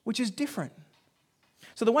 which is different.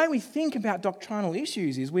 So the way we think about doctrinal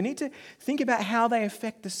issues is we need to think about how they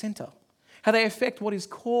affect the center, how they affect what is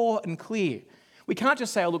core and clear. We can't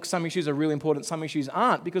just say, oh, look, some issues are really important, some issues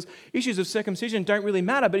aren't, because issues of circumcision don't really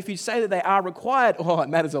matter. But if you say that they are required, oh, it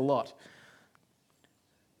matters a lot.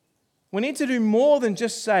 We need to do more than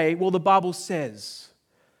just say, well, the Bible says.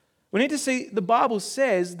 We need to see the Bible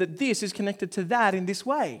says that this is connected to that in this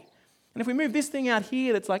way. And if we move this thing out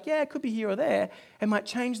here that's like, yeah, it could be here or there, it might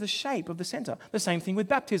change the shape of the center. The same thing with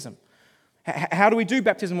baptism. How do we do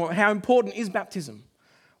baptism? How important is baptism?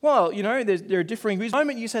 Well, you know, there are differing views. The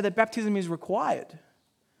moment you say that baptism is required,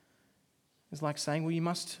 it's like saying, well, you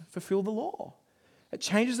must fulfill the law. It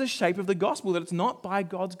changes the shape of the gospel, that it's not by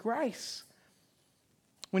God's grace.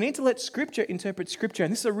 We need to let Scripture interpret Scripture.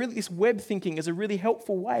 And this web thinking is a really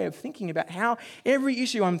helpful way of thinking about how every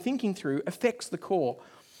issue I'm thinking through affects the core.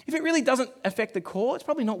 If it really doesn't affect the core, it's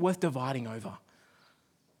probably not worth dividing over.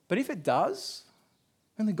 But if it does,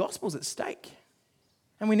 then the gospel's at stake.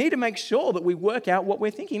 And we need to make sure that we work out what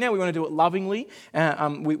we're thinking. Now, we want to do it lovingly,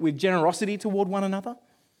 with generosity toward one another.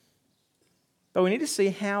 But we need to see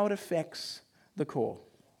how it affects the core.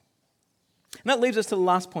 And that leads us to the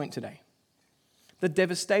last point today. The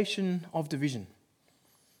devastation of division.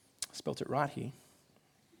 I spelt it right here.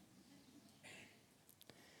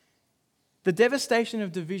 The devastation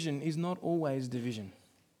of division is not always division.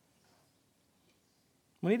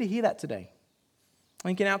 We need to hear that today. I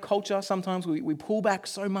think in our culture, sometimes we pull back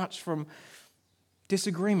so much from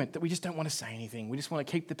disagreement that we just don't want to say anything. We just want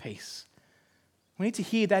to keep the peace. We need to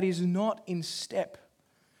hear that is not in step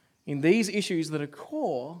in these issues that are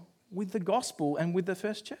core with the gospel and with the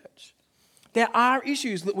first church. There are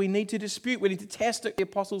issues that we need to dispute. We need to test what the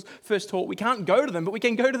apostles first taught. We can't go to them, but we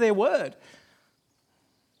can go to their word.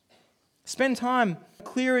 Spend time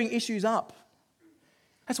clearing issues up.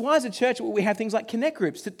 That's why as a church we have things like connect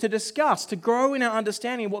groups to discuss, to grow in our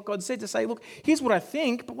understanding of what God said, to say, look, here's what I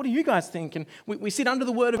think, but what do you guys think? And we sit under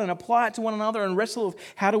the word and apply it to one another and wrestle with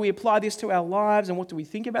how do we apply this to our lives and what do we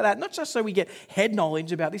think about that? Not just so we get head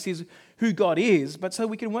knowledge about this is who God is, but so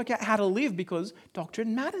we can work out how to live because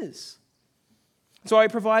doctrine matters. So I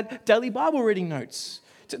provide daily Bible reading notes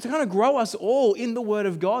to kind of grow us all in the Word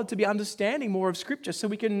of God, to be understanding more of Scripture so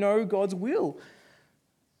we can know God's will.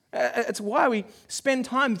 It's why we spend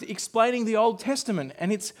time explaining the Old Testament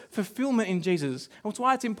and its fulfillment in Jesus. It's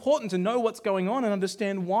why it's important to know what's going on and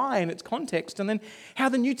understand why and its context, and then how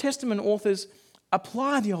the New Testament authors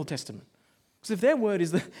apply the Old Testament. Because if their word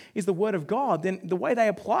is the Word of God, then the way they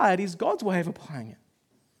apply it is God's way of applying it.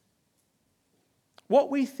 What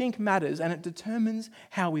we think matters, and it determines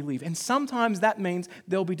how we live. And sometimes that means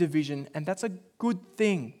there'll be division, and that's a good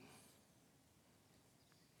thing.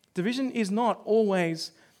 Division is not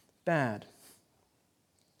always bad.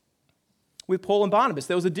 With Paul and Barnabas,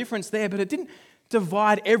 there was a difference there, but it didn't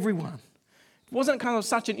divide everyone. It wasn't kind of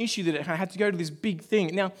such an issue that it had to go to this big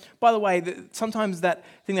thing. Now, by the way, sometimes that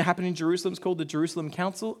thing that happened in Jerusalem is called the Jerusalem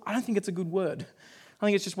Council. I don't think it's a good word. I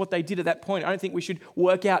think it's just what they did at that point. I don't think we should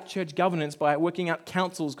work out church governance by working out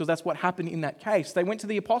councils, because that's what happened in that case. They went to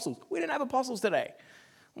the apostles. We didn't have apostles today.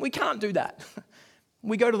 We can't do that.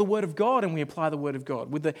 We go to the Word of God and we apply the Word of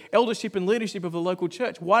God with the eldership and leadership of the local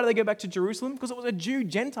church. Why did they go back to Jerusalem? Because it was a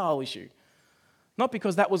Jew-Gentile issue. Not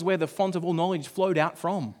because that was where the font of all knowledge flowed out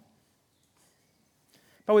from.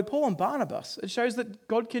 But with Paul and Barnabas, it shows that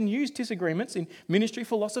God can use disagreements in ministry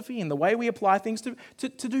philosophy and the way we apply things to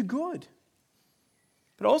do good.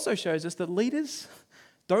 But it also shows us that leaders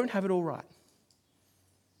don't have it all right.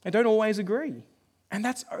 They don't always agree. And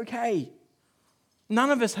that's okay.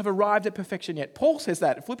 None of us have arrived at perfection yet. Paul says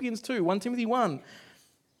that, Philippians 2, 1 Timothy 1.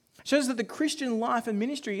 Shows that the Christian life and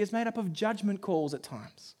ministry is made up of judgment calls at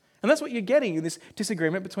times. And that's what you're getting in this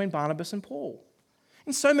disagreement between Barnabas and Paul.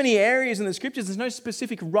 In so many areas in the Scriptures, there's no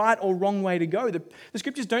specific right or wrong way to go. The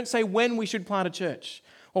Scriptures don't say when we should plant a church,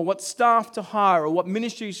 or what staff to hire, or what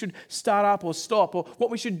ministry should start up or stop, or what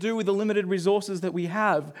we should do with the limited resources that we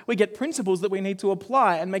have. We get principles that we need to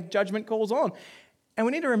apply and make judgment calls on. And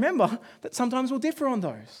we need to remember that sometimes we'll differ on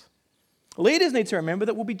those. Leaders need to remember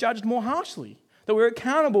that we'll be judged more harshly, that we're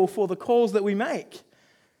accountable for the calls that we make,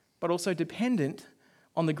 but also dependent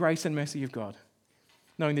on the grace and mercy of God,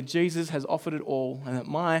 knowing that Jesus has offered it all and that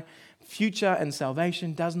my future and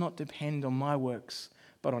salvation does not depend on my works,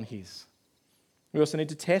 but on His. We also need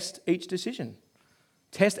to test each decision,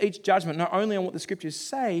 test each judgment, not only on what the Scriptures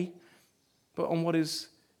say, but on what is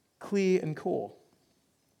clear and core.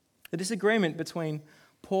 The disagreement between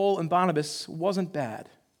Paul and Barnabas wasn't bad.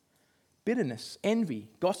 Bitterness, envy,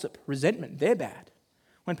 gossip, resentment, they're bad.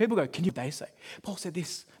 When people go, they say, Paul said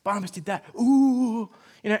this, Barnabas did that, ooh,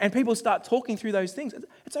 and people start talking through those things.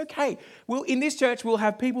 It's okay. In this church, we'll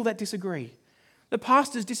have people that disagree. The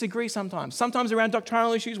pastors disagree sometimes around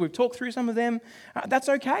doctrinal issues. We've talked through some of them. That's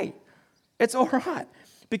okay. It's all right.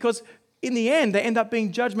 Because in the end, they end up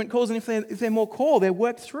being judgment calls, and if they're more core, they're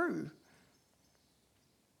worked through.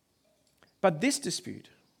 But this dispute,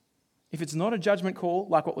 if it's not a judgment call,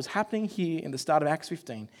 like what was happening here in the start of Acts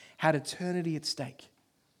 15, had eternity at stake.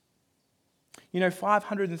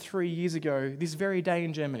 503 years ago, this very day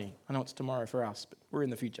in Germany, I know it's tomorrow for us, but we're in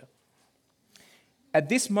the future. At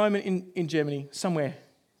this moment in Germany, somewhere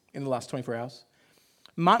in the last 24 hours,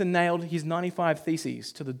 Martin nailed his 95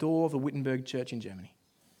 theses to the door of the Wittenberg church in Germany.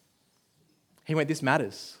 He went, this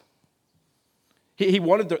matters. He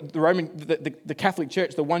wanted the Catholic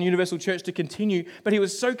Church, the one universal church, to continue, but he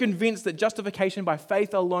was so convinced that justification by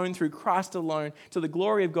faith alone, through Christ alone, to the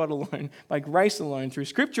glory of God alone, by grace alone, through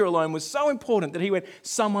Scripture alone, was so important that he went,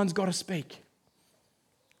 someone's got to speak.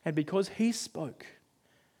 And because he spoke,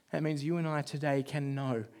 that means you and I today can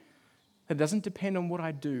know that it doesn't depend on what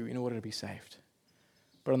I do in order to be saved,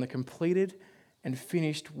 but on the completed and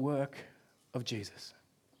finished work of Jesus.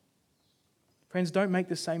 Friends, don't make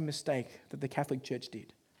the same mistake that the Catholic Church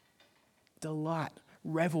did. Delight,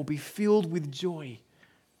 revel, be filled with joy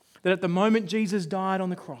that at the moment Jesus died on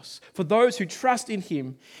the cross, for those who trust in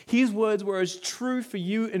Him, His words were as true for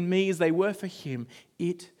you and me as they were for Him.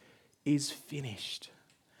 It is finished.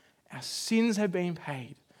 Our sins have been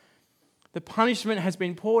paid. The punishment has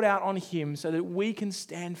been poured out on Him so that we can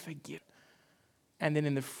stand forgiven. And then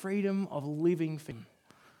in the freedom of living for Him,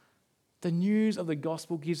 the news of the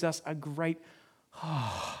gospel gives us a great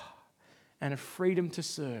and a freedom to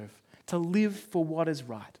serve, to live for what is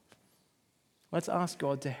right. Let's ask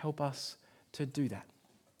God to help us to do that.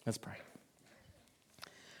 Let's pray.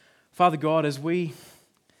 Father God, as we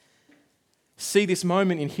see this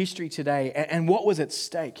moment in history today and what was at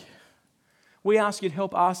stake, we ask you to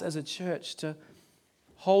help us as a church to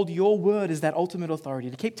hold your word as that ultimate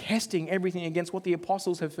authority, to keep testing everything against what the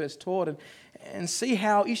apostles have first taught and see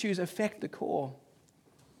how issues affect the core.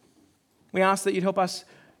 We ask that you'd help us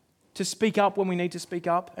to speak up when we need to speak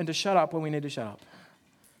up and to shut up when we need to shut up.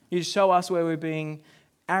 You show us where we're being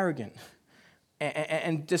arrogant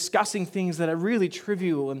and discussing things that are really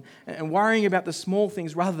trivial and worrying about the small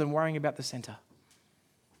things rather than worrying about the center.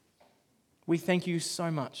 We thank you so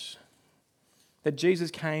much that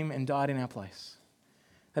Jesus came and died in our place.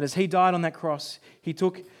 That as He died on that cross, He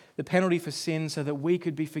took the penalty for sin so that we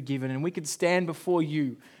could be forgiven and we could stand before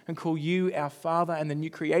you and call you our Father and the new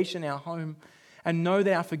creation our home, and know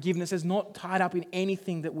that our forgiveness is not tied up in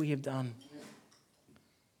anything that we have done.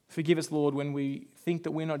 Forgive us, Lord, when we think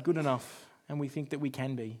that we're not good enough and we think that we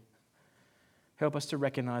can be. Help us to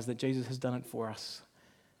recognize that Jesus has done it for us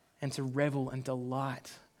and to revel and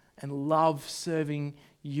delight and love serving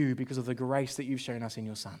you because of the grace that you've shown us in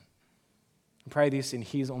your Son. I pray this in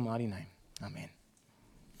His almighty name. Amen.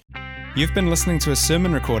 You've been listening to a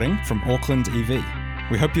sermon recording from Auckland EV.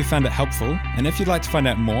 We hope you found it helpful, and if you'd like to find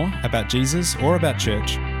out more about Jesus or about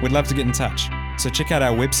church, we'd love to get in touch. So check out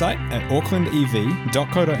our website at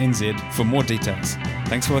aucklandev.co.nz for more details.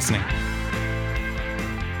 Thanks for listening.